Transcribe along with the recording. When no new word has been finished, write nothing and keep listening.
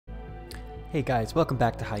Hey guys, welcome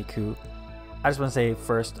back to Haiku. I just want to say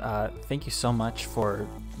first, thank you so much for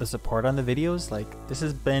the support on the videos. Like, this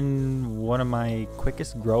has been one of my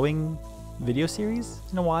quickest growing video series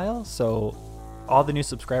in a while, so all the new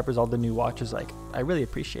subscribers, all the new watchers, like, I really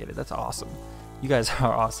appreciate it. That's awesome. You guys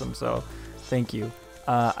are awesome, so thank you.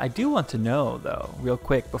 I do want to know, though, real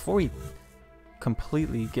quick, before we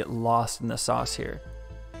completely get lost in the sauce here.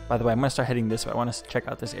 By the way, I'm going to start heading this way. I want to check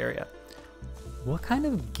out this area. What kind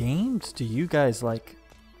of games do you guys like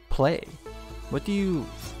play? What do you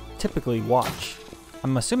typically watch?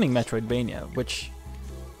 I'm assuming Metroidvania, which,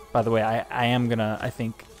 by the way, I am gonna, I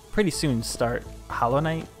think, pretty soon start Hollow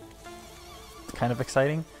Knight. It's kind of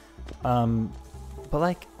exciting. But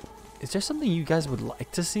like, is there something you guys would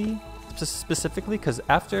like to see specifically? Because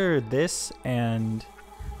after this and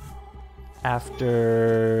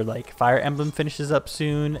after like Fire Emblem finishes up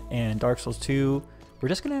soon and Dark Souls 2, we're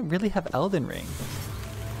just gonna really have Elden Ring.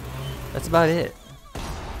 That's about it.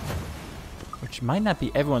 Which might not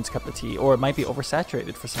be everyone's cup of tea, or it might be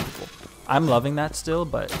oversaturated for some people. I'm loving that still,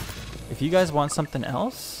 but if you guys want something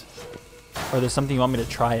else, or there's something you want me to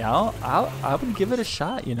try out, I would give it a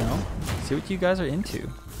shot, you know? See what you guys are into.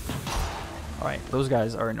 Alright, those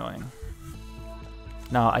guys are annoying.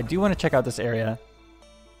 Now, I do want to check out this area.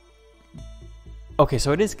 Okay,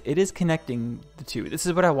 so it is connecting the two. This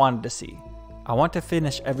is what I wanted to see. I want to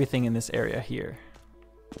finish everything in this area here.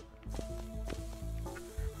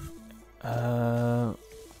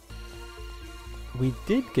 We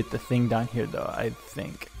did get the thing down here though, I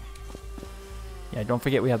think. Yeah, don't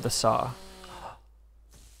forget we have the saw.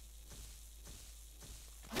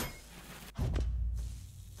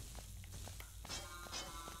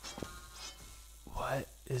 What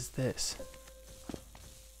is this?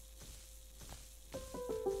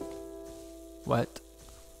 What?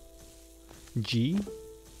 G?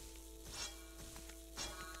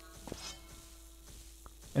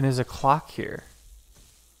 And there's a clock here.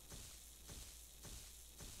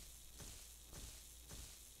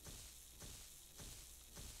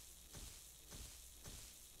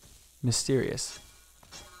 Mysterious.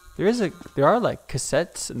 There are like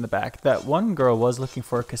cassettes in the back. That one girl was looking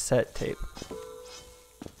for a cassette tape.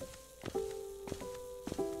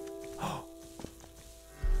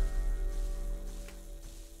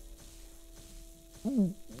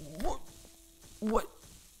 What?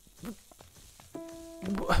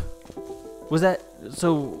 Was that?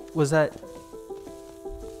 So was that?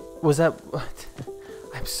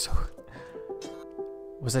 I'm so.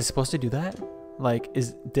 Was I supposed to do that? Like,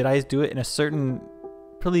 did I do it in a certain?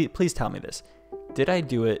 Please tell me this. Did I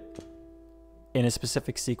do it in a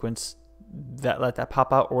specific sequence that let that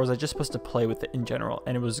pop out, or was I just supposed to play with it in general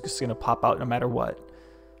and it was just gonna pop out no matter what?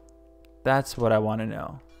 That's what I want to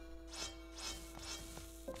know.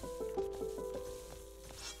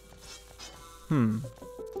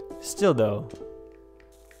 Still though,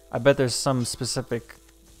 I bet there's some specific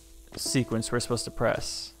sequence we're supposed to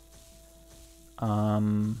press.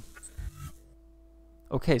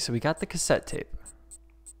 Okay, so we got the cassette tape.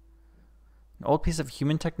 An old piece of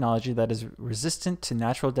human technology that is resistant to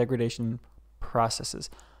natural degradation processes.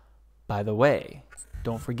 By the way,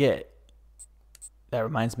 don't forget, that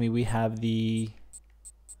reminds me we have the...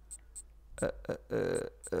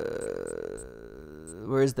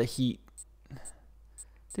 where's the heat?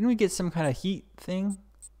 Didn't we get some kind of heat thing?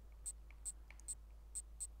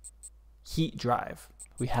 Heat drive.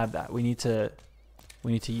 We have that. We need to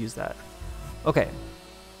use that. Okay.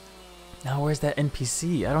 Now where's that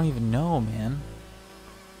NPC? I don't even know, man.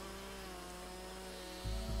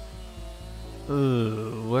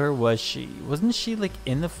 Ooh, where was she? Wasn't she like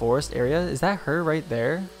in the forest area? Is that her right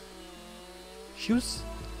there? She was...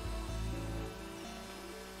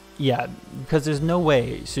 Yeah, because there's no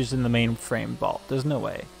way she's in the mainframe vault. There's no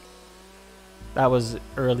way. That was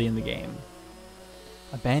early in the game.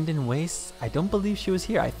 Abandoned Wastes? I don't believe she was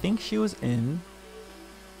here. I think she was in...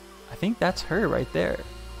 I think that's her right there.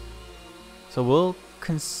 So we'll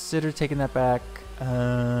consider taking that back.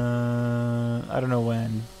 I don't know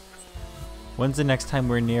when. When's the next time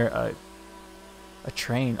we're near a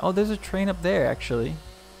train? Oh, there's a train up there, actually.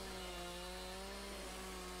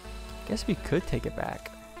 Guess we could take it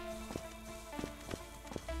back.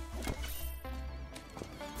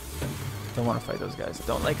 Don't want to fight those guys.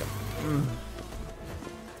 Don't like them.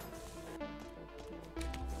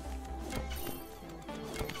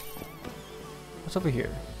 What's over here?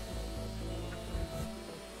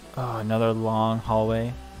 Oh, another long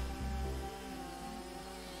hallway.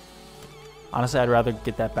 Honestly, I'd rather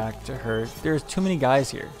get that back to her. There's too many guys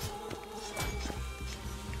here.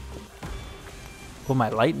 Oh, my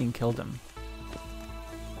lightning killed him.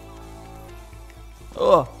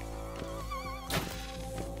 Oh!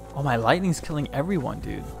 Oh, my lightning's killing everyone,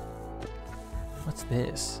 dude. What's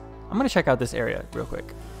this? I'm gonna check out this area real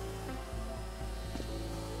quick.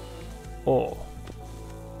 Oh.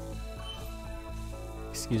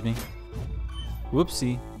 Excuse me.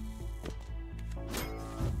 Whoopsie.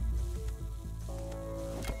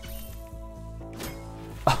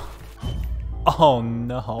 Oh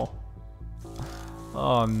no.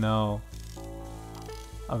 Oh no.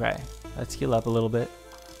 Okay, let's heal up a little bit.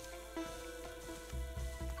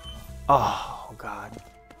 Oh god.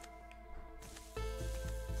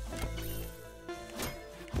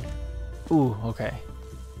 Ooh, okay.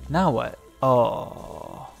 Now what?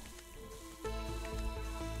 Oh.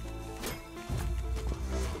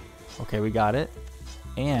 Okay, we got it.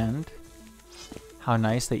 And how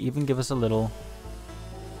nice, they even give us a little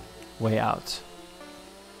way out.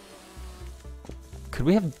 Could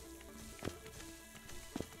we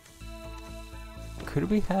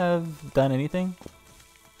have done anything?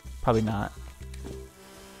 Probably not.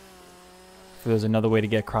 If there's another way to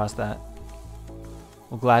get across that.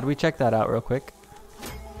 Well, glad we checked that out real quick.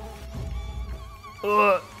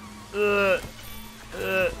 Oh,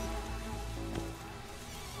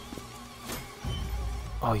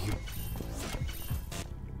 you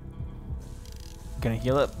gonna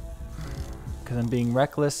heal up? Because I'm being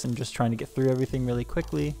reckless and just trying to get through everything really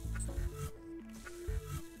quickly.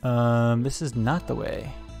 This is not the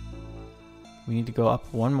way. We need to go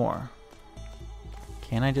up one more.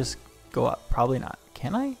 Can I just go up? Probably not.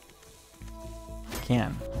 Can I?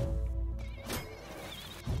 Can.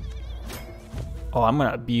 Oh, I'm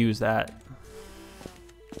gonna abuse that.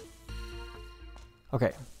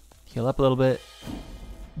 Okay, heal up a little bit.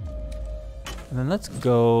 And then let's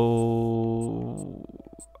go.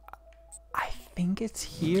 I think it's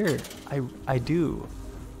here. I do.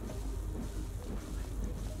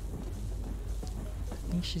 I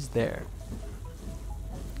think she's there.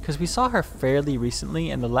 Because we saw her fairly recently,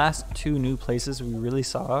 and the last two new places we really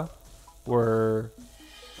saw were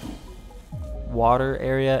water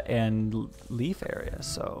area and leaf area,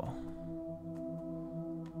 so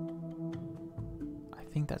I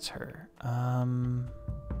think that's her.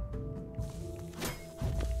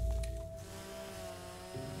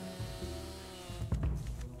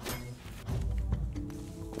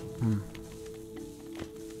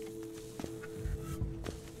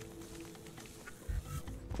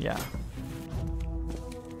 Yeah.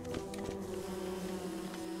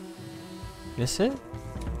 This it?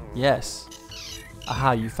 Yes.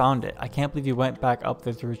 Aha, you found it. I can't believe you went back up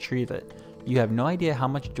there to retrieve it. You have no idea how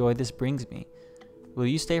much joy this brings me. Will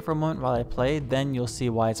you stay for a moment while I play? Then you'll see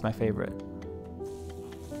why it's my favorite.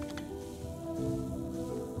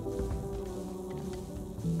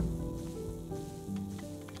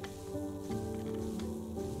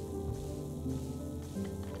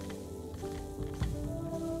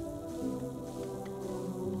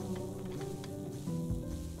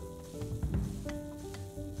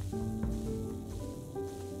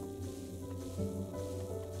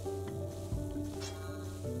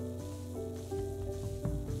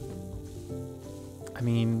 I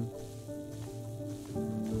mean,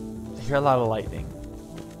 I hear a lot of lightning.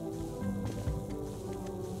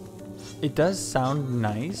 It does sound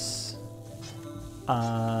nice.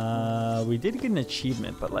 We did get an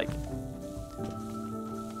achievement, but like,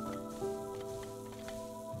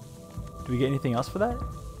 do we get anything else for that?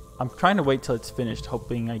 I'm trying to wait till it's finished,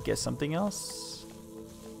 hoping I get something else.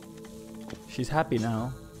 She's happy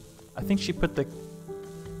now. I think she put the...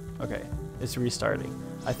 Okay, it's restarting.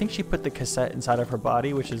 I think she put the cassette inside of her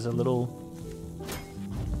body, which is a little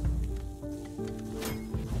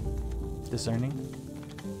discerning.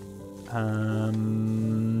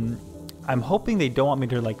 I'm hoping they don't want me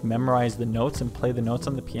to like memorize the notes and play the notes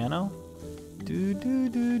on the piano. Do do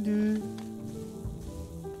do do.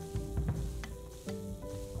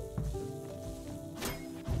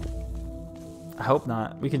 I hope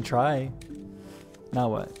not. We can try. Now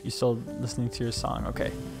what? You still listening to your song?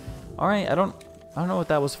 Okay. All right. I don't know what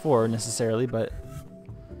that was for necessarily, but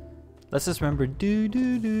let's just remember do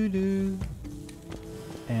do do do,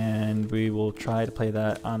 and we will try to play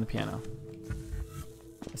that on the piano.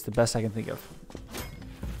 It's the best I can think of.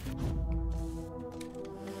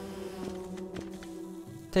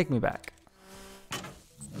 Take me back.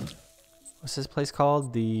 What's this place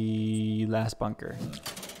called? The Last Bunker.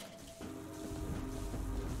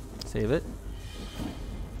 Save it.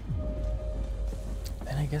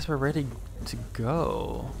 And I guess we're ready to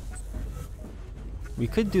go. We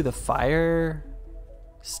could do the fire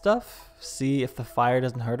stuff, see if the fire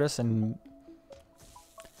doesn't hurt us, and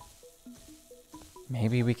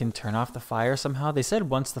maybe we can turn off the fire somehow. They said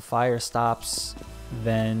once the fire stops,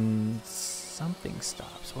 then something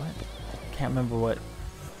stops. What? Can't remember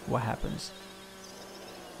what happens.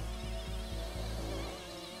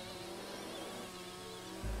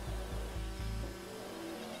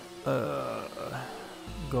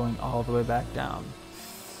 Going all the way back down.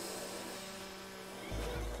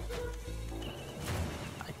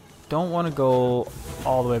 I don't want to go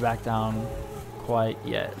all the way back down quite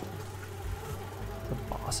yet. The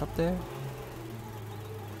boss up there?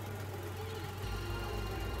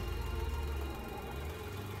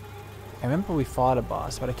 I remember we fought a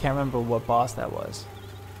boss, but I can't remember what boss that was.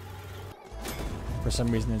 For some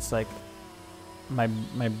reason, it's like my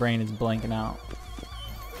brain is blanking out.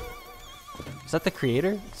 Is that the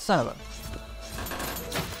creator? Son of a...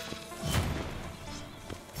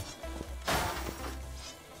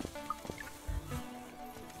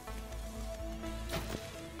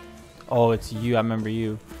 Oh, it's you. I remember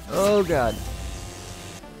you. Oh, God.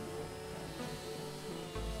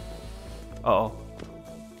 Uh-oh.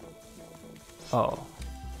 Uh-oh.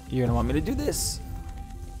 You're gonna want me to do this.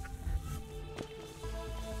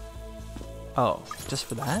 Oh, just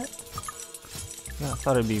for that? Yeah, I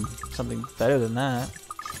thought it'd be something better than that.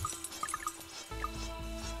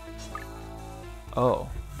 Oh.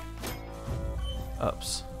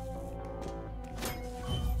 Oops.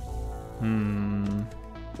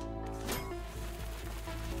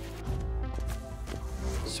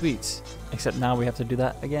 Sweet. Except now we have to do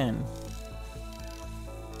that again.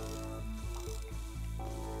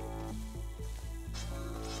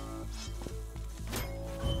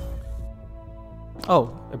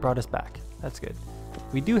 Oh, it brought us back. That's good.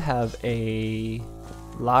 We do have a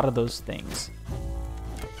lot of those things.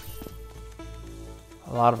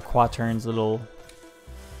 A lot of quaterns, little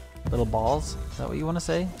balls. Is that what you want to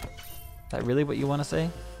say? Is that really what you want to say?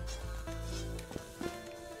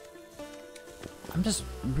 I'm just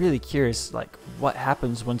really curious, like, what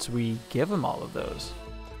happens once we give them all of those?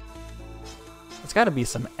 It's got to be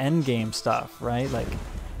some end game stuff, right? Like,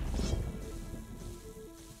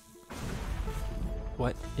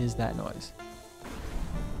 what is that noise?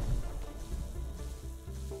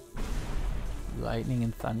 Lightning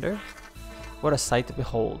and thunder? What a sight to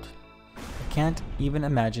behold. I can't even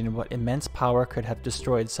imagine what immense power could have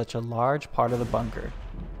destroyed such a large part of the bunker.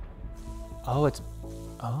 Oh, it's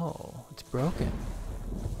broken.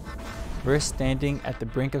 We're standing at the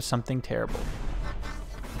brink of something terrible.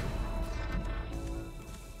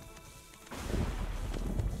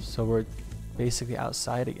 So we're basically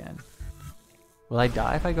outside again. Will I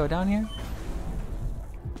die if I go down here?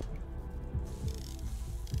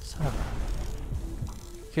 Son of a...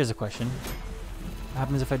 Here's a question. What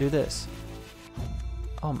happens if I do this?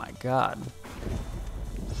 Oh my god.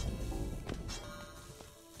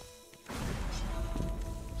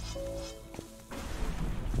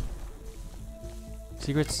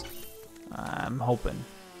 Secrets? I'm hoping.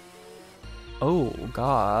 Oh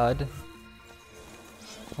god.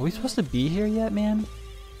 Are we supposed to be here yet, man?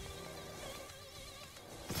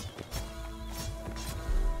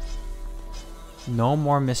 No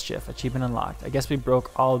more mischief. Achievement unlocked. I guess we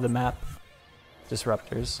broke all of the map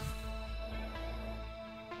disruptors.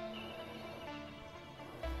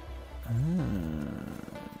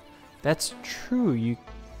 That's true. You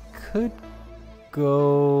could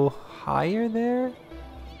go higher there.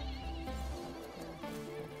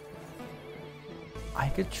 I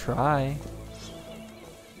could try.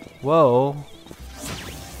 Whoa.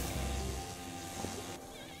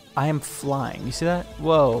 I am flying. You see that?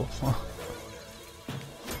 Whoa.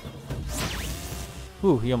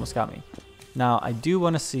 Ooh, he almost got me. Now, I do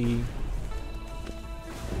want to see...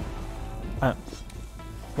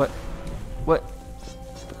 What?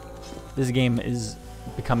 This game is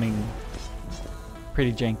becoming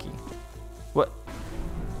pretty janky. What?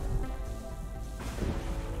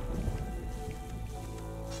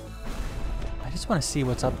 I just want to see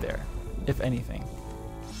what's up there, if anything.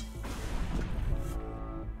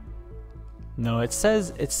 No, it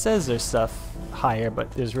says there's stuff higher, but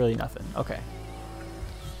there's really nothing. Okay.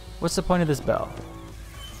 What's the point of this bell?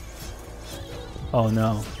 Oh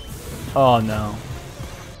no. Oh no.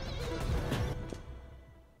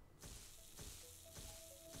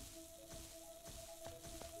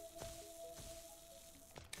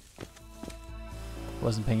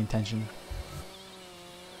 Wasn't paying attention.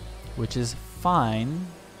 Which is fine.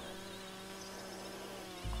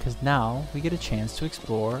 Because now we get a chance to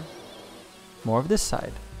explore more of this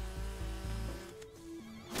side.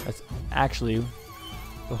 That's actually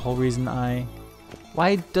the whole reason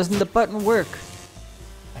Why doesn't the button work?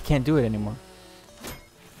 I can't do it anymore.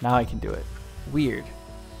 Now I can do it. Weird.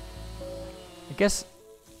 I guess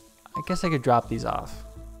I could drop these off.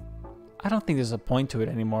 I don't think there's a point to it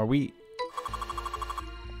anymore.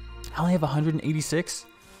 I only have 186?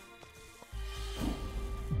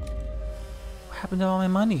 What happened to all my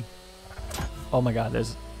money? Oh my god,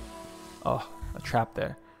 there's... Oh, a trap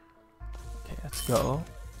there. Okay, let's go.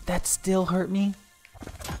 That still hurt me?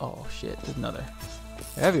 Oh shit, there's another.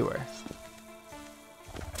 They're everywhere.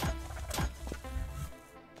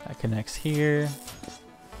 That connects here.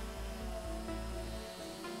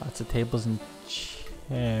 Lots of tables and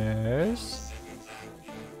chairs.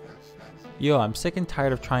 Yo, I'm sick and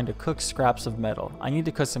tired of trying to cook scraps of metal. I need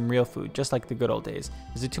to cook some real food, just like the good old days.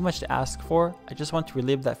 Is it too much to ask for? I just want to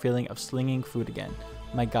relive that feeling of slinging food again.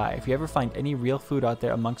 My guy, if you ever find any real food out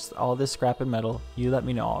there amongst all this scrap and metal, you let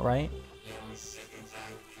me know, alright?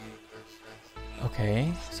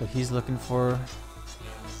 Okay, so he's looking for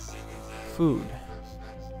food.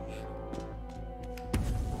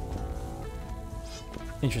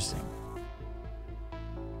 Interesting.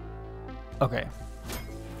 Okay.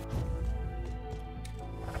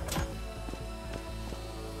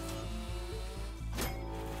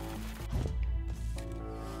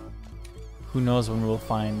 Who knows when we'll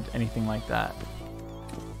find anything like that.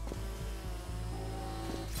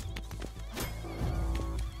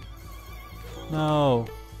 No.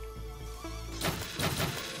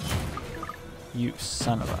 You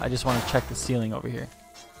son of a... I just want to check the ceiling over here.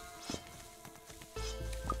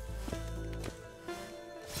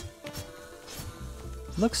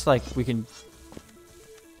 Looks like we can...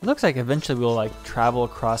 Looks like eventually we'll like travel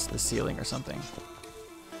across the ceiling or something.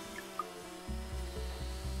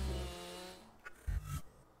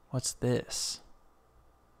 What's this?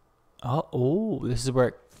 Oh, this is where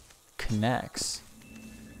it connects.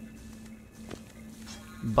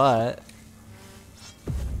 But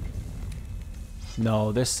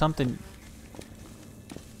no, there's something.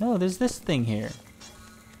 No, there's this thing here.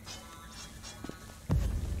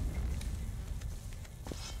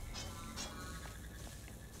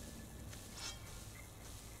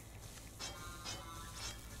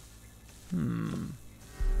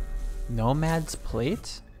 Nomad's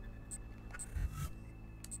plate?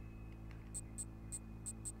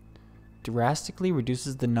 Drastically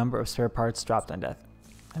reduces the number of spare parts dropped on death.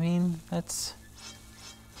 I mean, that's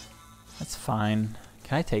fine.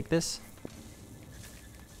 Can I take this?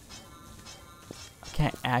 I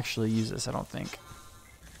can't actually use this, I don't think.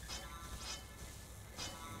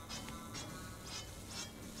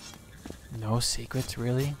 No secrets,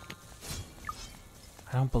 really?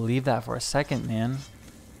 I don't believe that for a second, man.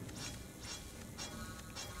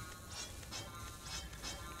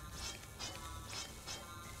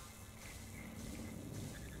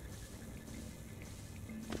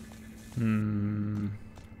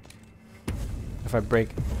 If I break...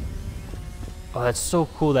 Oh, that's so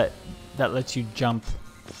cool that that lets you jump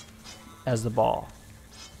as the ball.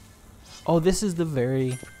 Oh, this is the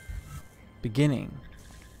very beginning.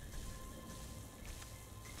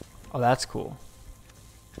 Oh, that's cool.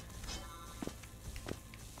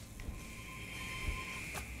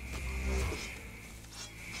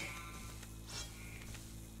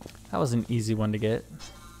 That was an easy one to get.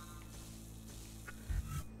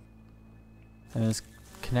 And this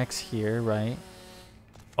connects here, right?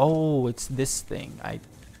 Oh, it's this thing. I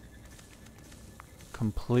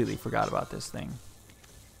completely forgot about this thing.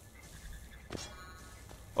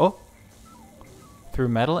 Oh! Through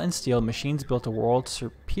metal and steel, machines built a world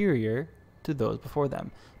superior to those before them.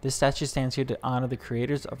 This statue stands here to honor the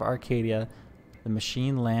creators of Arcadia, the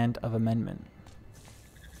machine land of amendment.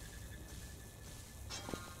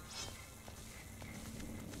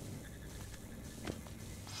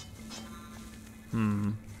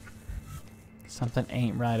 Something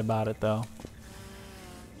ain't right about it, though.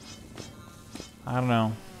 I don't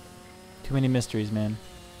know. Too many mysteries, man.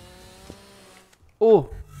 Oh!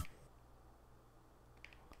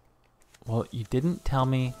 Well, you didn't tell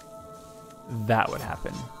me that would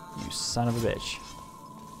happen, you son of a bitch.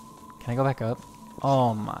 Can I go back up?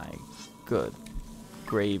 Oh my good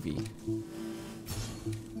gravy.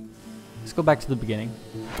 Let's go back to the beginning.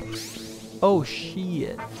 Oh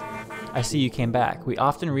shit. I see you came back. We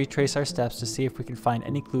often retrace our steps to see if we can find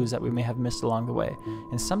any clues that we may have missed along the way,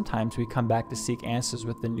 and sometimes we come back to seek answers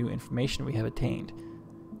with the new information we have attained.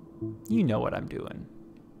 You know what I'm doing.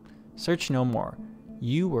 Search no more.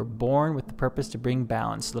 You were born with the purpose to bring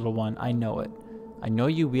balance, little one. I know it. I know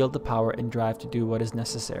you wield the power and drive to do what is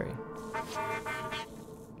necessary.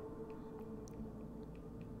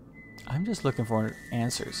 I'm just looking for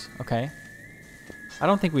answers, okay? I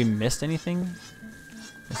don't think we missed anything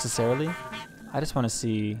necessarily. I just want to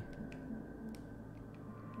see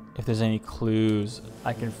if there's any clues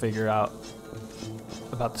I can figure out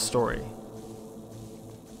about the story.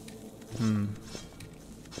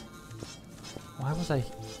 Why was I...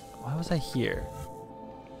 Why was I here?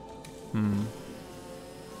 And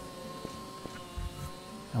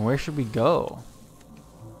where should we go?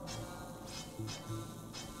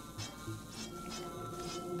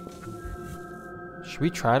 Should we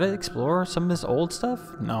try to explore some of this old stuff?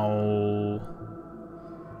 No.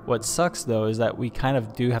 What sucks though is that we kind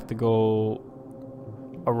of do have to go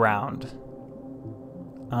around.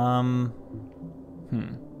 Well,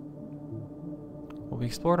 we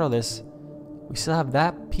explored all this. We still have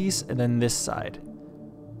that piece and then this side.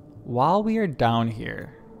 While we are down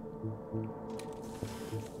here,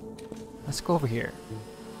 let's go over here.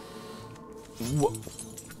 Whoa.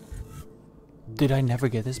 Did I never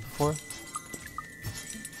get this before?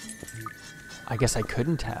 I guess I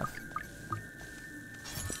couldn't have.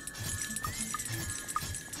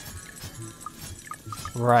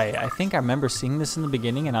 Right, I think I remember seeing this in the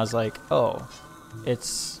beginning and I was like, oh,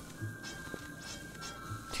 it's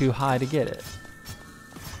too high to get it.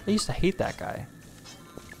 I used to hate that guy.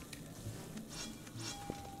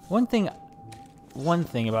 One thing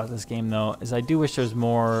about this game though is I do wish there was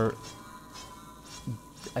more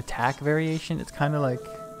attack variation. It's kind of like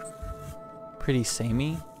pretty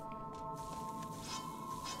samey.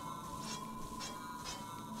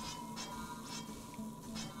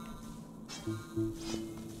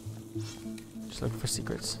 Just looking for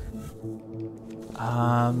secrets.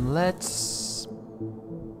 Let's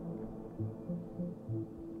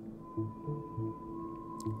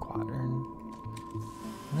quadrant.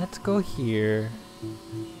 Let's go here.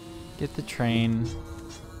 Get the train.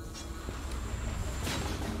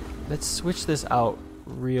 Let's switch this out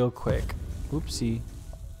real quick. Oopsie.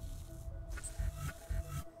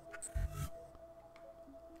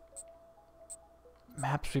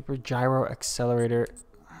 Map sweeper, gyro, accelerator.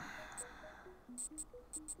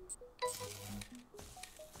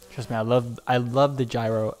 Trust me, I love the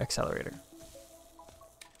gyro accelerator.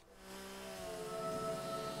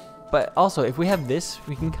 But also, if we have this,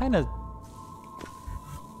 we can kind of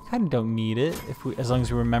don't need it as long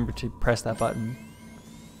as we remember to press that button.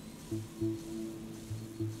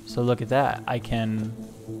 So look at that. I can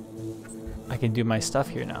do my stuff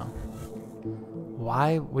here now.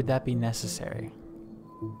 Why would that be necessary?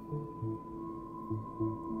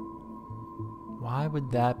 Why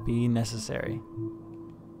would that be necessary?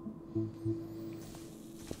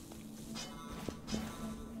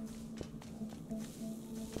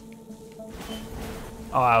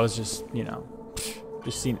 Oh, I was just, you know,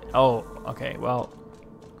 just seeing. Oh, okay, well.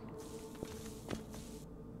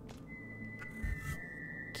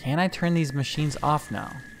 Can I turn these machines off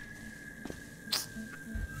now?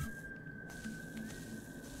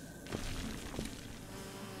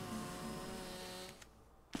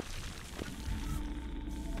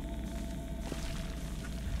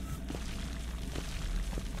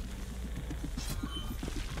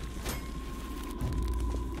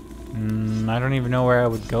 I don't even know where I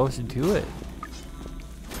would go to do it.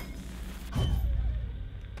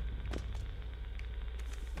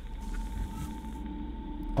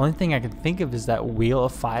 Only thing I can think of is that Wheel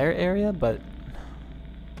of Fire area, but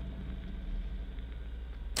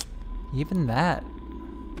even that.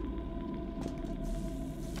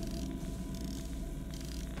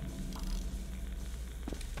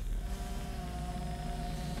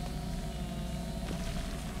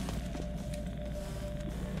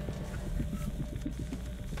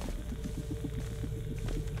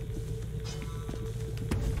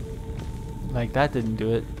 Like that didn't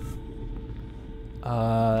do it.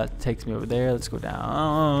 Takes me over there. Let's go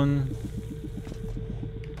down.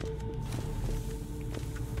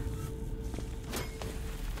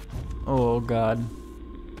 Oh god.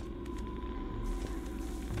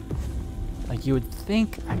 Like you would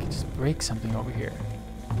think I could just break something over here.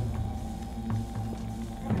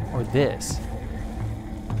 Or this.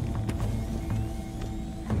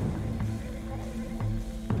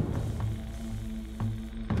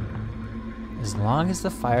 As long as the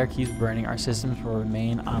fire keeps burning, our systems will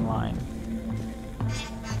remain online.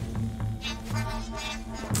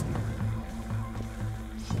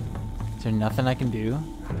 Is there nothing I can do?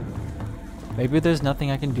 Maybe there's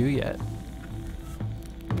nothing I can do yet.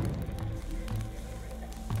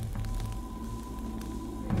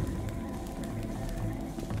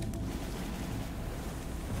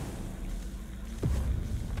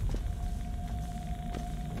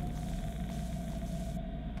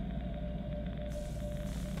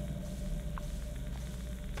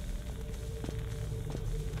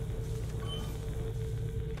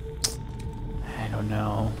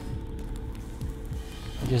 know.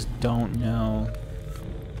 I just don't know.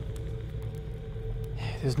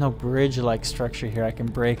 There's no bridge-like structure here I can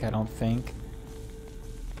break, I don't think.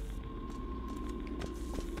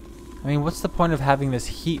 I mean, what's the point of having this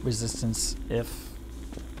heat resistance if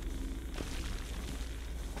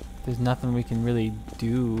there's nothing we can really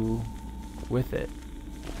do with it?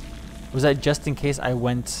 Was that just in case I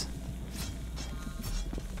went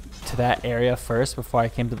to that area first before I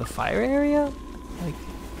came to the fire area? Like,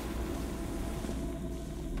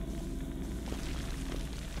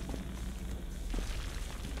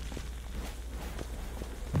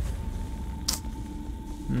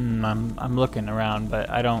 I'm looking around, but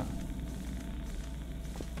I don't.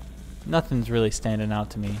 Nothing's really standing out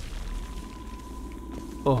to me.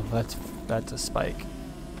 Oh, that's a spike.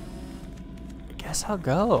 I guess I'll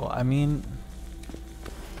go. I mean,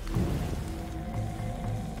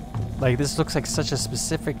 like, this looks like such a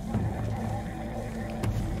specific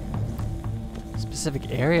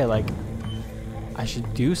area. Like, I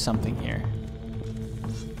should do something here.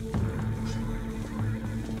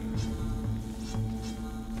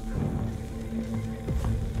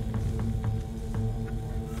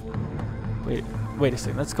 Wait a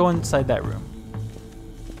second. Let's go inside that room.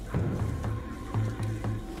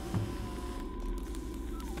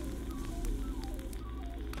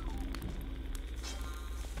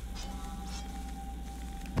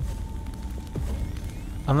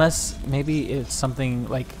 Unless maybe it's something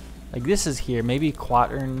like this is here. Maybe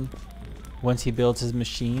Quatern, once he builds his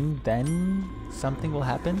machine, then something will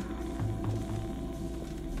happen.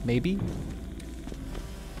 Maybe.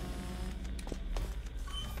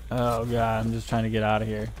 Oh god, I'm just trying to get out of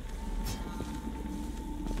here.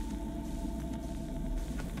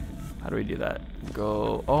 How do we do that?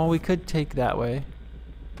 Go. Oh, we could take that way.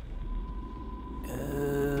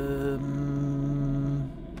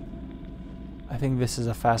 I think this is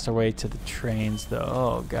a faster way to the trains, though.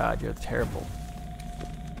 Oh god, you're terrible.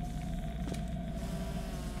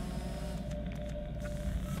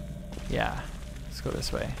 Yeah, let's go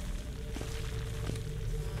this way.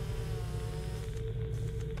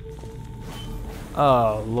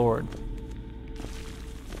 Oh, Lord.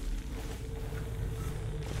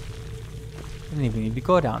 Didn't even need to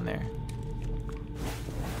go down there.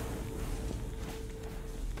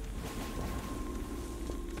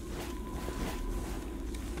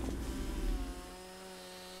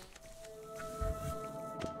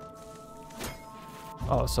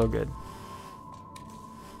 Oh, so good.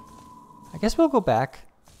 I guess we'll go back.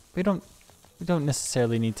 We don't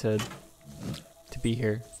necessarily need to be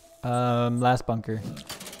here. Last bunker.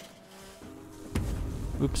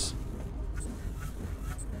 Oops.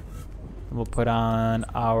 And we'll put on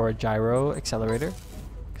our gyro accelerator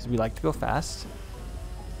because we like to go fast.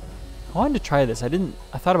 I wanted to try this. I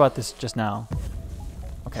thought about this just now.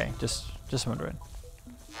 Okay, just wondering.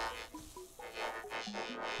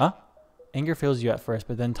 Huh? Anger fills you at first,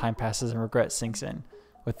 but then time passes and regret sinks in.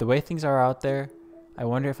 With the way things are out there, I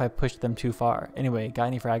wonder if I pushed them too far. Anyway, got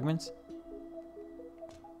any fragments?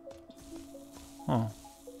 Huh.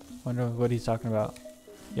 Wonder what he's talking about.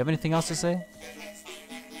 You have anything else to say?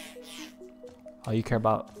 All you care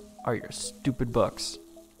about are your stupid books.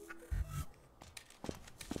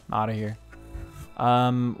 I'm out of here.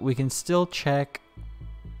 We can still check.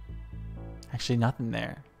 Actually, nothing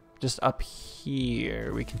there. Just up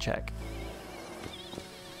here we can check.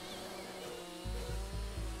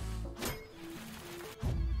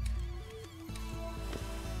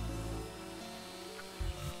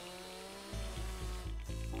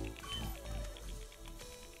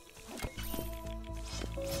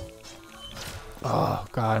 Oh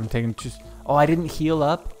god, I'm taking just. Oh, I didn't heal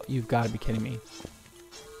up? You've got to be kidding me.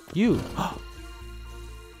 You.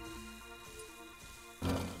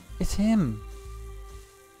 It's him.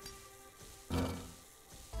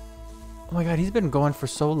 Oh my god, he's been going for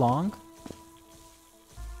so long.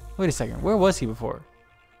 Wait a second, where was he before?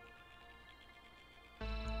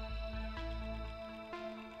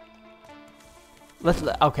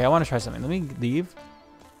 Okay, I want to try something. Let me leave.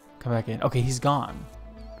 Come back in. Okay, he's gone.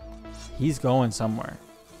 He's going somewhere.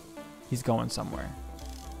 He's going somewhere.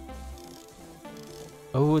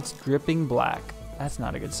 Oh, it's dripping black. That's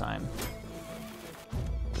not a good sign.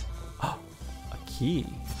 Oh, a key.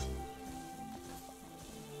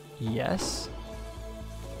 Yes.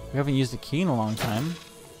 We haven't used a key in a long time.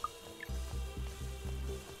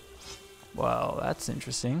 Well, that's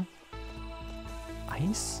interesting.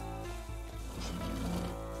 Ice?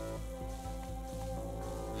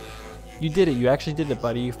 You did it. You actually did it,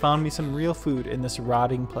 buddy. You found me some real food in this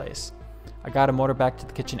rotting place. I gotta motor back to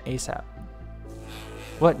the kitchen ASAP.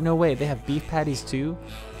 What? No way. They have beef patties too?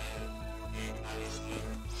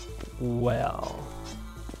 Well.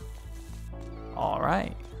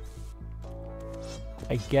 Alright.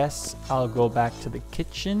 I guess I'll go back to the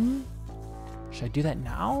kitchen. Should I do that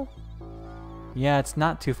now? Yeah, it's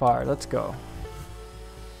not too far. Let's go.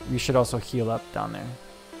 We should also heal up down there.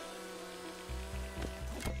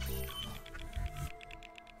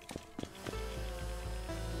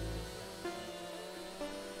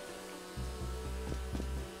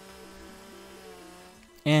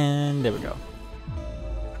 And there we go.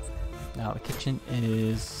 Now the kitchen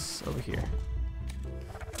is over here.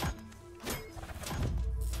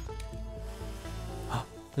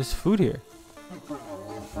 There's food here.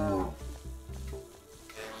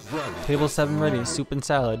 Table 7 ready, soup and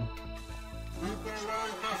salad.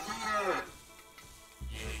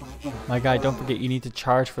 My guy, don't forget you need to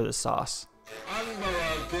charge for this sauce.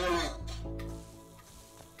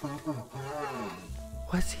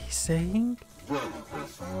 What's he saying?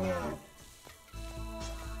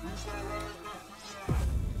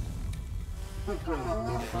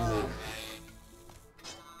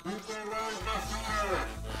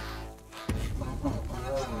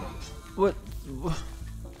 What?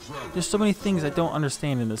 There's so many things I don't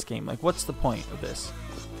understand in this game. Like, what's the point of this?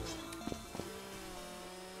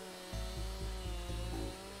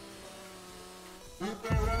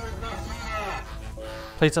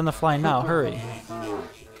 Plates on the fly now, hurry.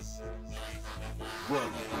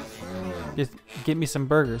 Just get me some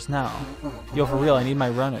burgers now. Yo, for real, I need my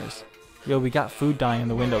runners. Yo, we got food dying in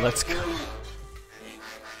the window, let's go.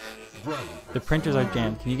 The printers are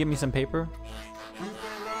jammed. Can you get me some paper?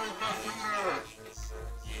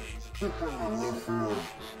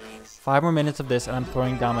 Five more minutes of this and I'm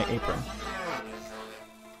throwing down my apron.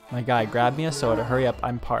 My guy, grab me a soda. Hurry up,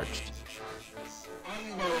 I'm parched.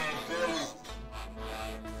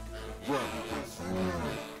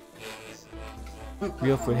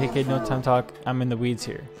 Real food. Hey kid, no time to talk. I'm in the weeds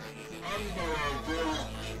here.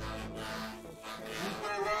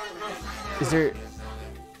 Is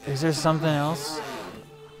there something else?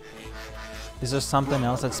 Is there something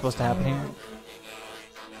else that's supposed to happen here?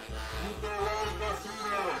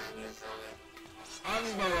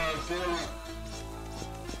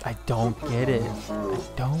 I don't get it. I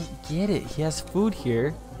don't get it. He has food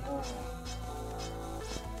here.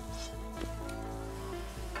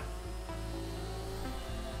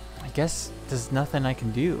 I guess there's nothing I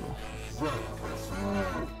can do.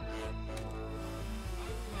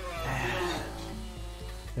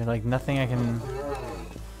 There's like nothing I can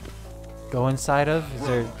go inside of? Is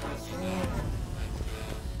there...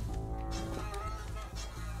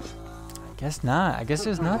 I guess not. I guess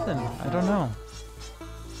there's nothing. I don't know.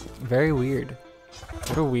 Very weird.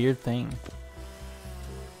 What a weird thing.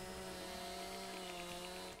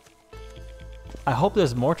 I hope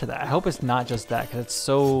there's more to that. I hope it's not just that, because it's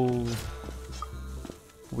so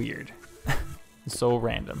weird. It's so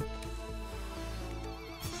random.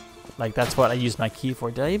 Like, that's what I used my key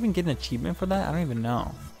for. Did I even get an achievement for that? I don't even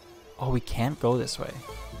know. Oh, we can't go this way.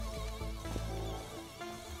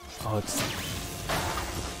 Oh, it's...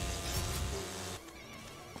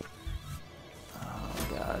 Oh,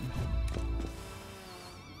 God.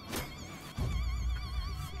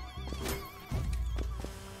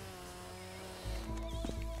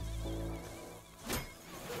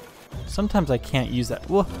 Sometimes I can't use that.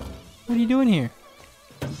 Whoa, what are you doing here?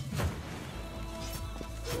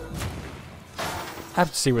 I have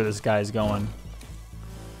to see where this guy's going.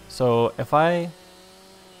 So if I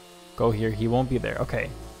go here, he won't be there. Okay.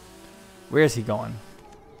 Where is he going?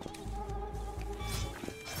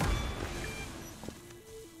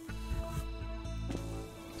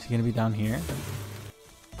 Is he gonna be down here?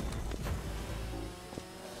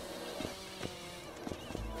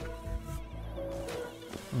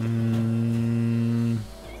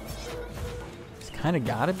 It's kind of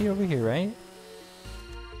gotta be over here, right?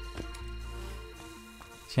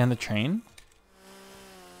 Is he on the train?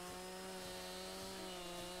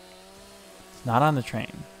 It's not on the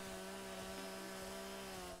train.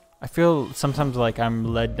 I feel sometimes like I'm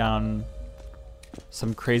led down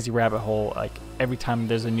some crazy rabbit hole, like every time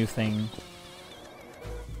there's a new thing.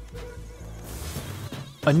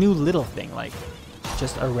 A new little thing, like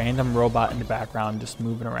just a random robot in the background just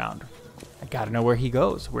moving around. I gotta know where he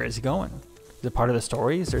goes. Where is he going? Is it part of the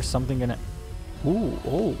story? Is there something gonna... Ooh,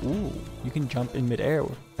 oh, ooh. You can jump in midair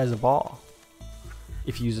as a ball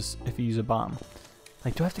if you use a bomb.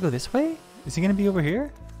 Like, do I have to go this way? Is he gonna be over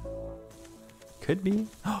here? Could be.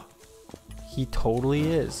 He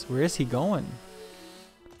totally is. Where is he going?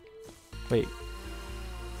 Wait.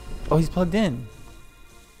 Oh, he's plugged in.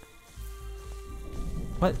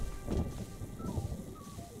 What?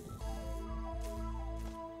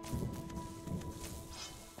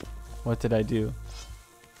 What did I do?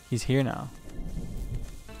 He's here now.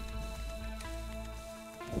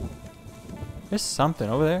 There's something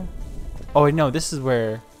over there. Oh wait, no, this is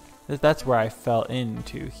where That's where I fell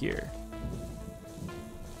into here.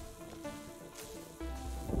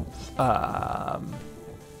 I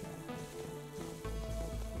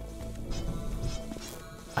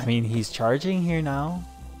mean, he's charging here now.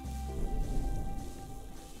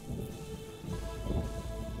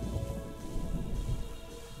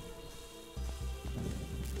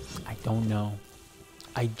 I don't know.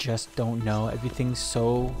 I just don't know. Everything's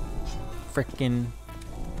so freaking...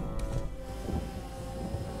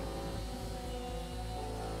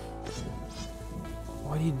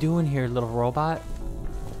 What are you doing here, little robot?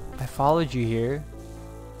 I followed you here.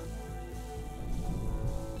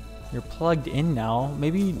 You're plugged in now.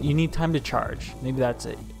 Maybe you need time to charge. Maybe that's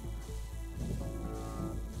it.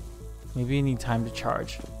 Maybe you need time to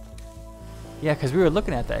charge. Yeah, because we were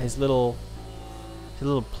looking at that. His little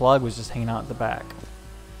plug was just hanging out at the back.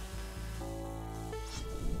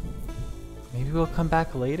 Maybe we'll come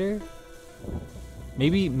back later?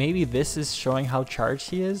 Maybe this is showing how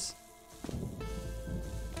charged he is?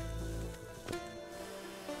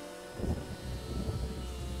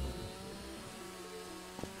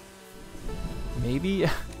 Maybe?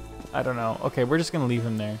 I don't know. Okay, we're just gonna leave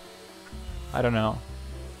him there. I don't know.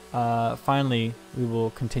 Finally, we will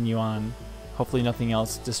continue on. Hopefully nothing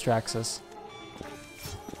else distracts us.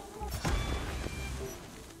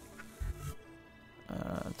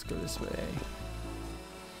 Let's go this way.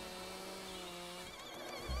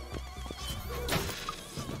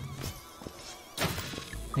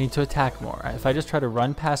 I need to attack more. If I just try to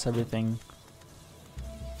run past everything...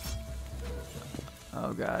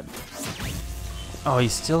 Oh god. Oh, he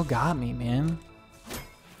still got me, man.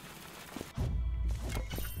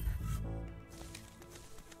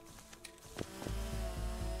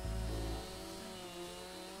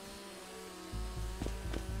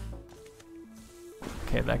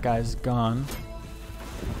 Okay, that guy's gone.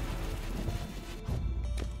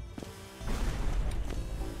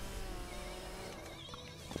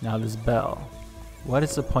 Now this bell. What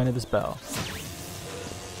is the point of this bell?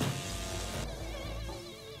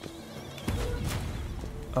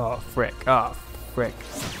 Oh, frick. Oh, frick.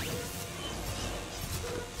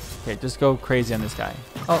 Okay, just go crazy on this guy.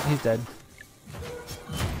 Oh, he's dead.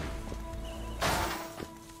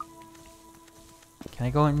 Can I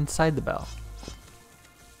go inside the bell?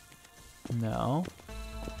 No.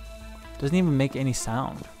 Doesn't even make any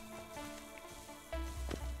sound.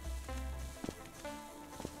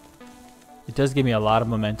 It does give me a lot of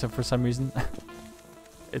momentum for some reason.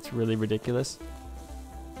 It's really ridiculous.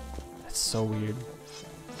 That's so weird.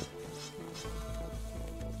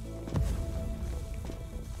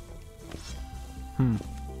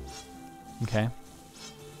 Okay.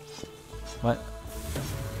 What?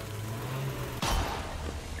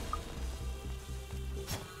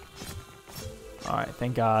 Alright,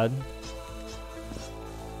 thank God.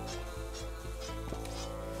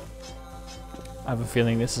 I have a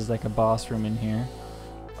feeling this is like a boss room in here.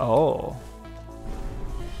 Oh.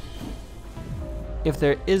 If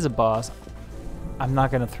there is a boss, I'm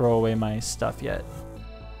not gonna throw away my stuff yet.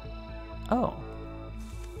 Oh.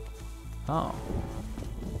 Oh.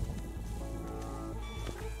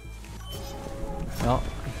 Well,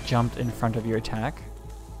 I jumped in front of your attack.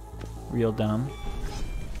 Real dumb.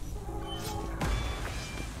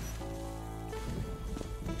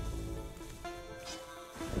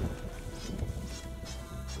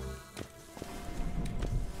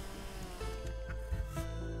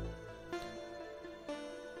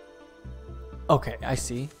 Okay, I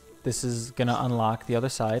see. This is gonna unlock the other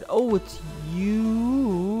side. Oh, it's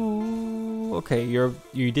you. Okay,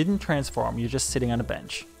 you didn't transform. You're just sitting on a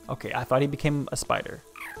bench. Okay, I thought he became a spider.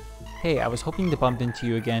 Hey, I was hoping to bump into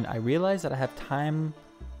you again. I realized that I have time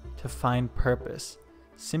to find purpose.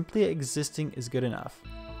 Simply existing is good enough.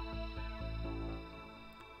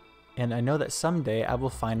 And I know that someday I will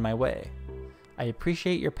find my way. I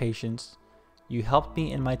appreciate your patience. You helped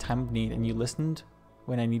me in my time of need and you listened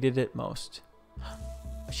when I needed it most.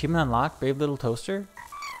 Achievement unlocked, Brave Little Toaster.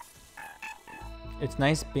 It's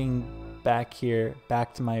nice being back here,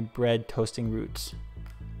 back to my bread toasting roots.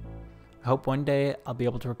 I hope one day I'll be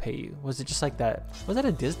able to repay you. Was it just like that? Was that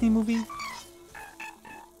a Disney movie?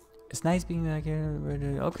 It's nice being back here.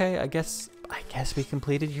 Okay, I guess we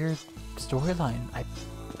completed your storyline. I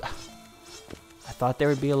thought there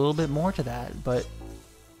would be a little bit more to that, but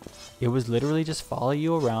it was literally just follow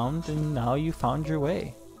you around and now you found your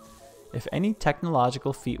way. If any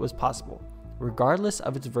technological feat was possible, regardless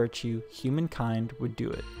of its virtue, humankind would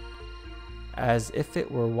do it, as if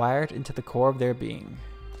it were wired into the core of their being.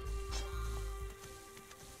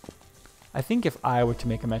 I think if I were to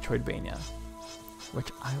make a metroidvania, which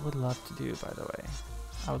I would love to do, by the way,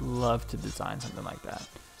 I would love to design something like that.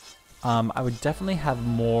 I would definitely have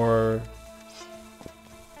more,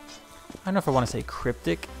 I don't know if I want to say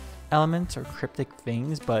cryptic elements or cryptic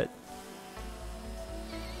things, but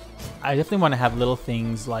I definitely want to have little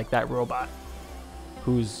things like that robot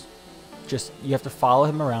who's just, you have to follow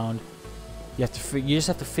him around. You just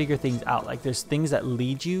have to figure things out. Like there's things that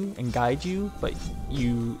lead you and guide you, but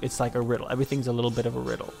it's like a riddle. Everything's a little bit of a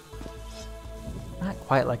riddle. Not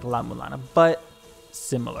quite like La Mulana, but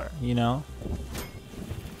similar, you know?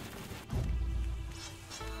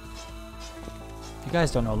 If you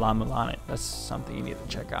guys don't know La Mulana, that's something you need to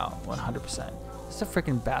check out 100%. It's a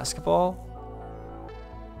freaking basketball.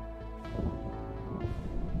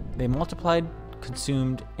 They multiplied,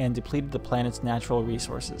 consumed, and depleted the planet's natural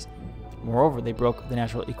resources. Moreover, they broke the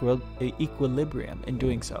natural equilibrium in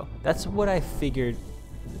doing so. That's what I figured,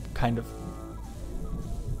 kind of.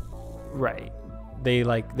 Right. They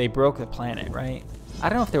broke the planet, right? I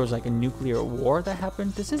don't know if there was like a nuclear war that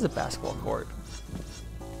happened. This is a basketball court.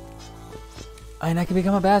 And I can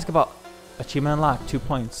become a basketball. Achievement unlocked, 2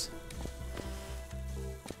 points.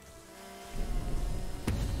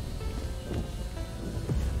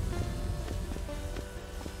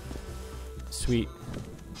 Sweet.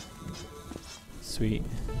 Sweet.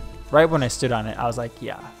 Right when I stood on it, I was like,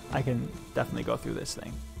 yeah, I can definitely go through this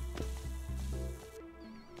thing.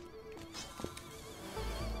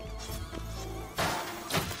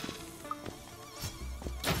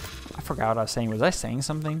 I forgot what I was saying. Was I saying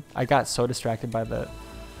something? I got so distracted by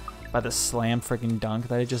the slam freaking dunk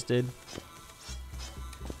that I just did.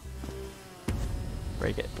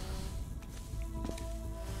 Break it.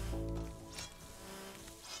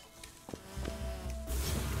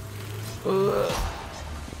 Ugh.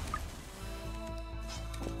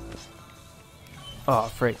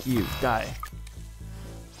 Oh, frick, you die.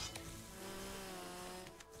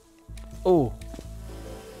 Oh.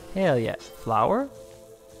 Hell yeah. Flower?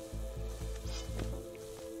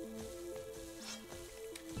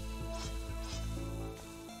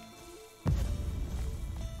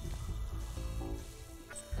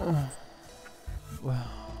 Wow.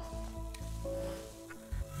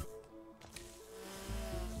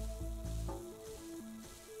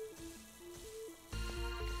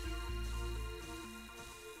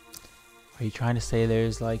 Are you trying to say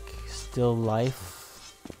there's like still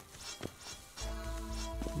life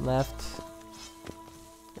left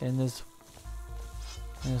in this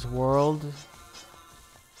world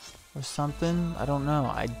or something? I don't know.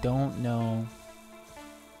 I don't know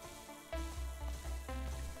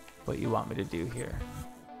what you want me to do here.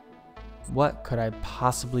 What could I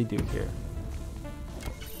possibly do here?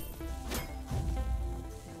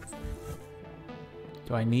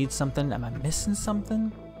 Do I need something? Am I missing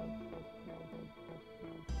something?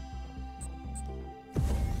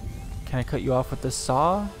 Can I cut you off with this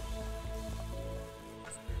saw?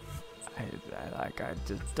 I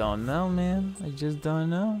just don't know, man. I just don't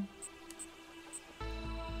know.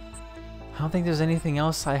 I don't think there's anything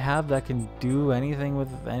else I have that can do anything with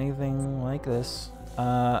anything like this.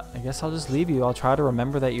 I guess I'll just leave you. I'll try to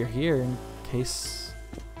remember that you're here in case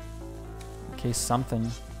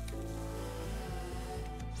something.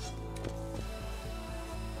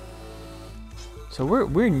 So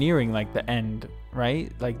we're nearing like the end,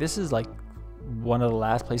 right? Like this is like one of the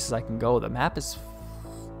last places I can go. The map is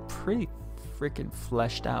pretty freaking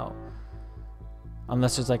fleshed out.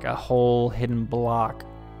 Unless there's like a whole hidden block,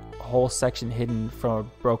 a whole section hidden from a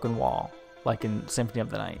broken wall, like in Symphony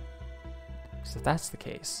of the Night. So if that's the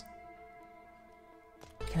case,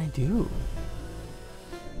 what can I do?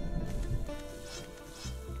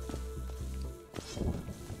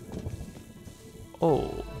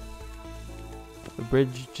 Oh. The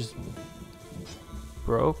bridge just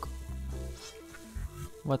broke.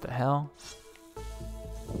 What the hell?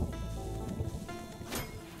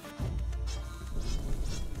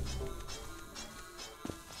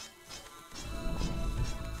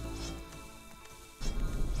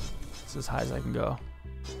 It's as high as I can go.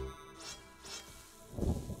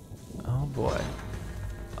 Oh boy.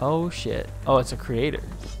 Oh shit. Oh, it's a creator.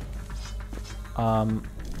 I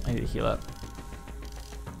need to heal up.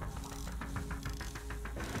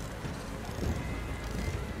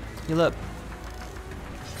 Heal up.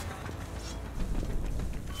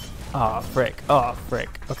 Oh, frick. Oh, frick.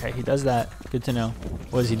 Okay, he does that. Good to know.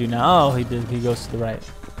 What does he do now? Oh, he goes to the right.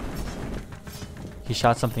 He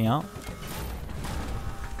shot something out?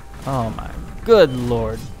 Oh my good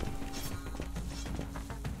lord.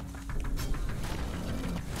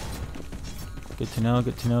 Good to know,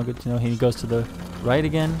 good to know, good to know. He goes to the right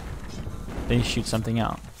again. Then he shoots something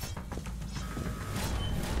out.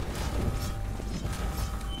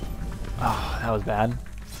 Oh, that was bad.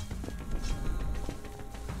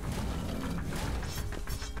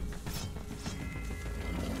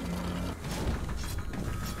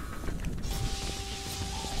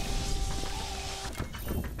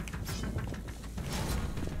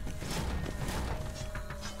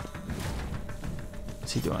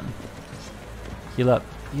 What's he doing? Heal up.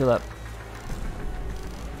 Heal up.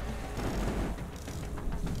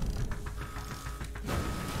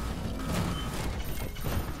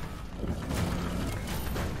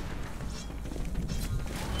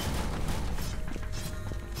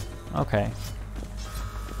 Okay.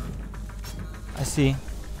 I see.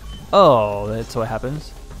 Oh, that's what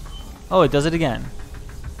happens. Oh, it does it again.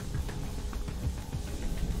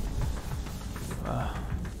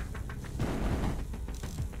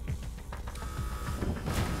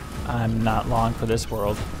 I'm not long for this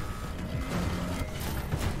world.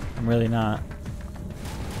 I'm really not.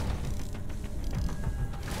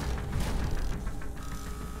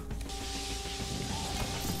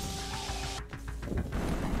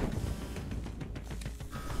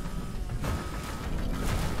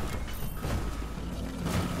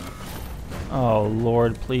 Oh,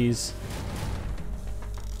 Lord, please.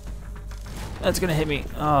 That's gonna hit me.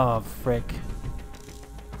 Oh, frick.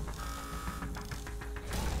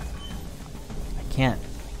 I can't.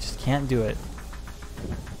 I just can't do it.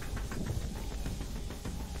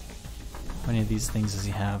 How many of these things does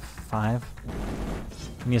he have? 5?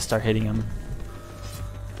 I need to start hitting him.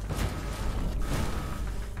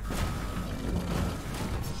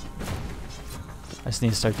 I just need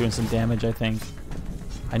to start doing some damage, I think.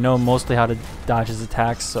 I know mostly how to dodge his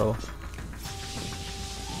attacks, so...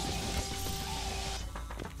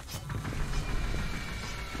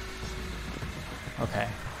 Okay.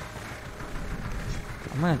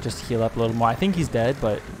 I'm gonna just heal up a little more. I think he's dead,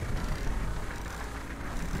 but...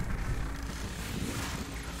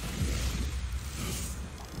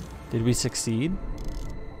 Did we succeed?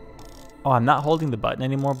 Oh, I'm not holding the button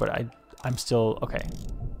anymore, but I'm still... Okay.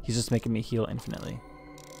 He's just making me heal infinitely.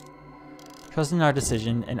 Trust in our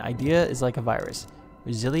decision, an idea is like a virus,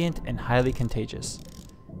 resilient and highly contagious.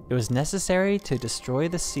 It was necessary to destroy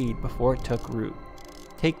the seed before it took root.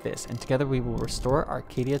 Take this, and together we will restore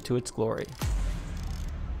Arcadia to its glory.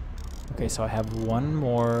 Okay, so I have one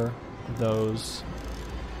more of those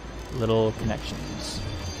little connections.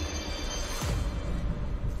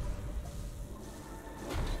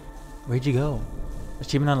 Where'd you go?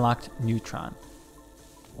 Achievement unlocked, Neutron.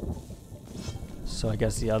 So I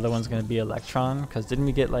guess the other one's gonna be Electron, because didn't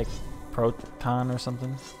we get like Proton or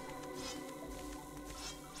something?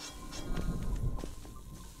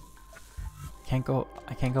 I can't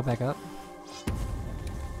go back up?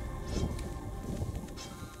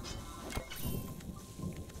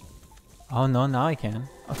 Oh no, now I can.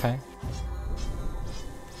 Okay.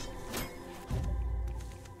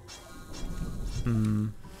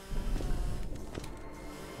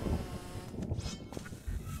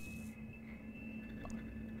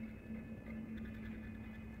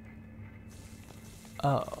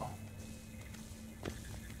 Oh.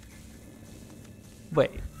 Wait.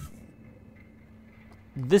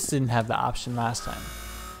 This didn't have the option last time.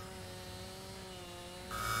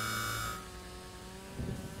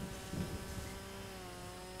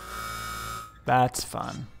 That's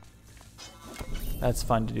fun. That's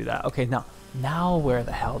fun to do that. Okay, now where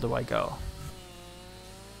the hell do I go?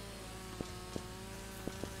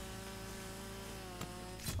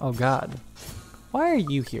 Oh God. Why are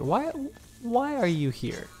you here? Why are you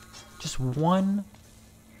here? Just one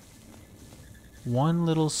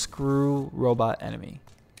little screw robot enemy.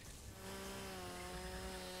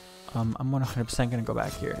 I'm 100% gonna go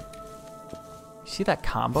back here. You see that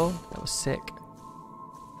combo? That was sick.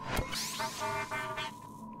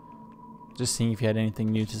 Just seeing if you had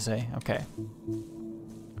anything new to say. Okay.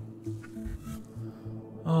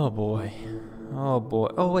 Oh boy. Oh boy.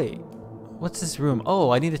 Oh wait. What's this room? Oh,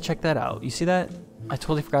 I need to check that out. You see that? I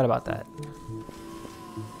totally forgot about that.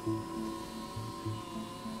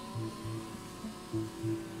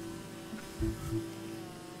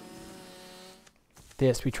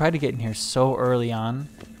 We tried to get in here so early on.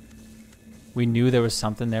 We knew there was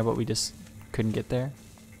something there, but we just couldn't get there.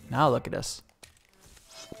 Now look at us.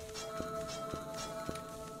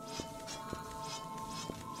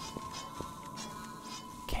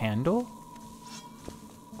 Candle?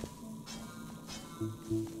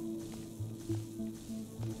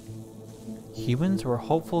 Humans were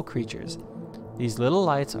hopeful creatures. These little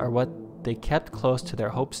lights are what they kept close to their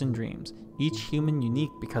hopes and dreams. Each human unique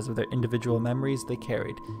because of their individual memories they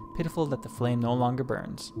carried. Pitiful that the flame no longer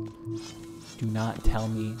burns. Do not tell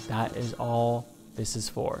me that is all this is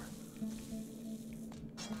for.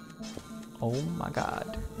 Oh my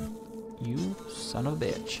God. You son of a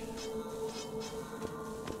bitch.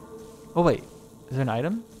 Oh wait, is there an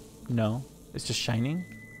item? No, it's just shining?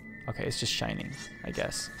 Okay, it's just shining, I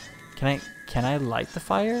guess. Can I light the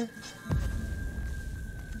fire?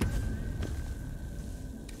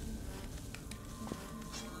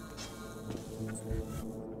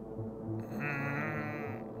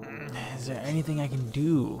 Is there anything I can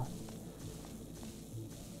do?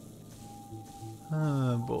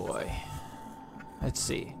 Oh boy. Let's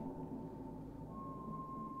see.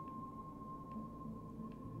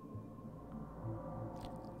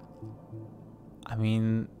 I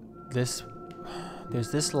mean, there's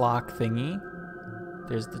this lock thingy.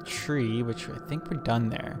 There's the tree, which I think we're done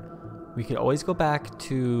there. We could always go back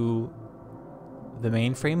to the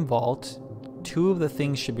mainframe vault. 2 of the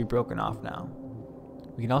things should be broken off now.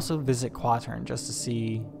 We can also visit Quatern just to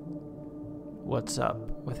see what's up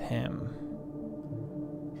with him.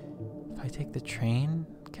 If I take the train,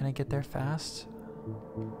 can I get there fast?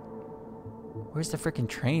 Where's the freaking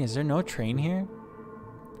train? Is there no train here?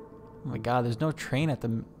 Oh my god, there's no train at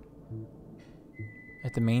the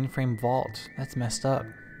mainframe vault. That's messed up.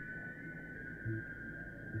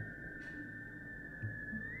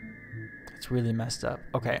 It's really messed up.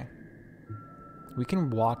 Okay. We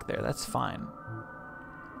can walk there. That's fine.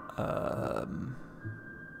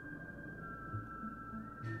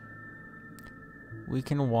 We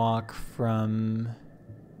can walk from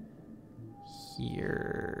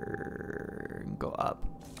here and go up.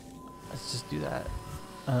 Let's just do that.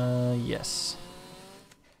 Yes.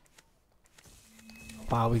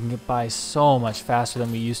 Wow, we can get by so much faster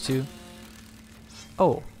than we used to.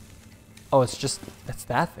 Oh. Oh, it's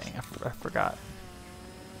that thing. I forgot.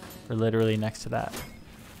 We're literally next to that.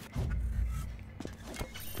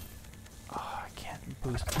 Oh, I can't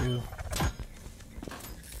boost through.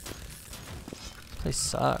 This place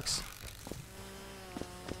sucks.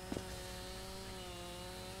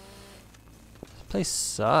 This place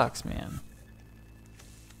sucks, man.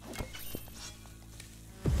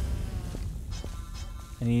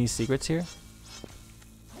 Any secrets here?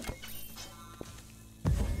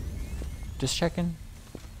 Just checking.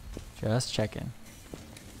 Just checking.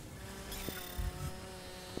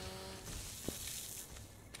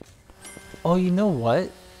 Oh, you know what?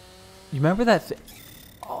 You remember that thing?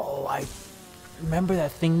 Oh, I remember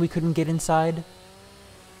that thing we couldn't get inside?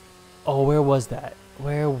 Oh, where was that?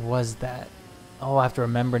 Where was that? Oh, I have to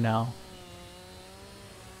remember now.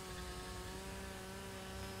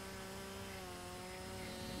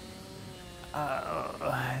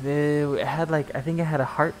 It had like, I think it had a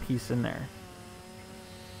heart piece in there.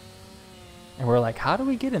 And we're like, how do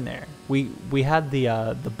we get in there? We had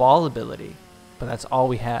the ball ability, but that's all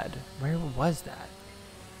we had. Where was that?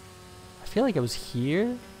 I feel like it was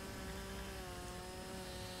here.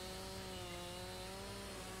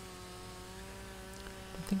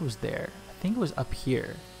 I don't think it was there. I think it was up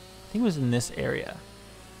here. I think it was in this area.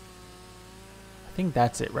 I think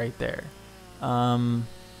that's it right there. Where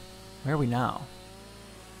are we now?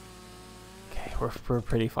 Okay, we're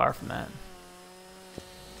pretty far from that.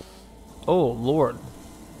 Oh, Lord.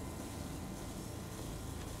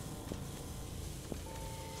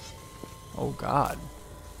 Oh, God.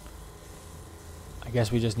 I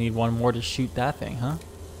guess we just need one more to shoot that thing, huh?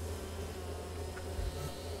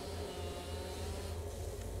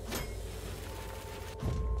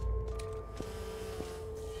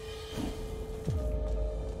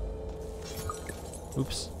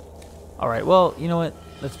 Oops. Alright, well, you know what?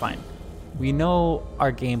 That's fine. We know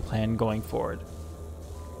our game plan going forward.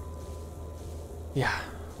 Yeah,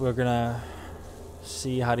 we're gonna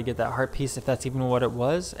see how to get that heart piece, if that's even what it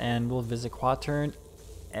was, and we'll visit Quatern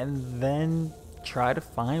and then try to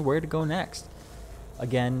find where to go next.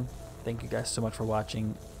 Again, thank you guys so much for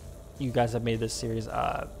watching. You guys have made this series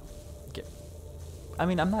I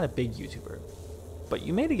mean, I'm not a big YouTuber, but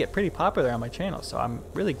you made it get pretty popular on my channel, so I'm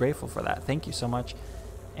really grateful for that. Thank you so much,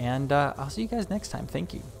 and I'll see you guys next time.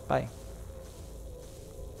 Thank you. Bye.